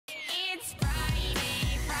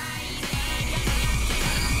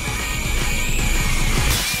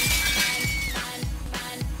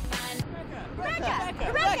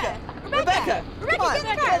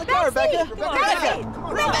Rebecca.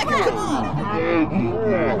 Rebecca, come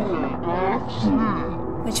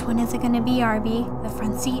on. Which one is it gonna be, Arby? The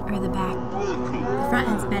front seat or the back? The front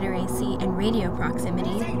has better AC and radio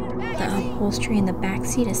proximity. The upholstery in the back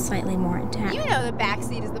seat is slightly more intact. You know the back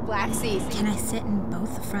seat is the black seat. Can I sit in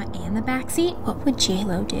both the front and the back seat? What would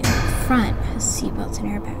J-Lo do? Front has seatbelts and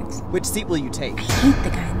airbags. Which seat will you take? I hate the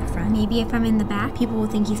guy in the front. Maybe if I'm in the back, people will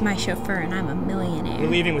think he's my chauffeur and I'm a millionaire. We're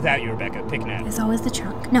leaving without you, Rebecca. Pick now. There's always the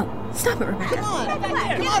trunk. No, stop it, Rebecca. Come on,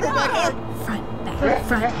 Rebecca. Front, back,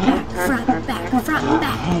 front, back, front, back, front,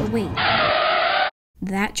 back. Oh, wait.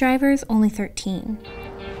 That driver's only 13.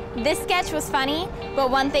 This sketch was funny,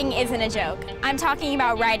 but one thing isn't a joke. I'm talking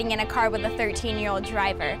about riding in a car with a 13-year-old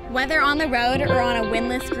driver. Whether on the road or on a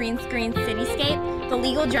windless green screen cityscape, the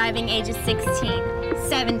legal driving age is 16,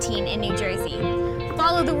 17 in New Jersey.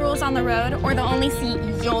 Follow the rules on the road, or the only seat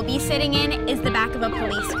you'll be sitting in is the back of a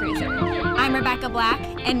police cruiser. I'm Rebecca Black,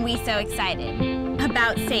 and we so excited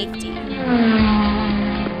about safety.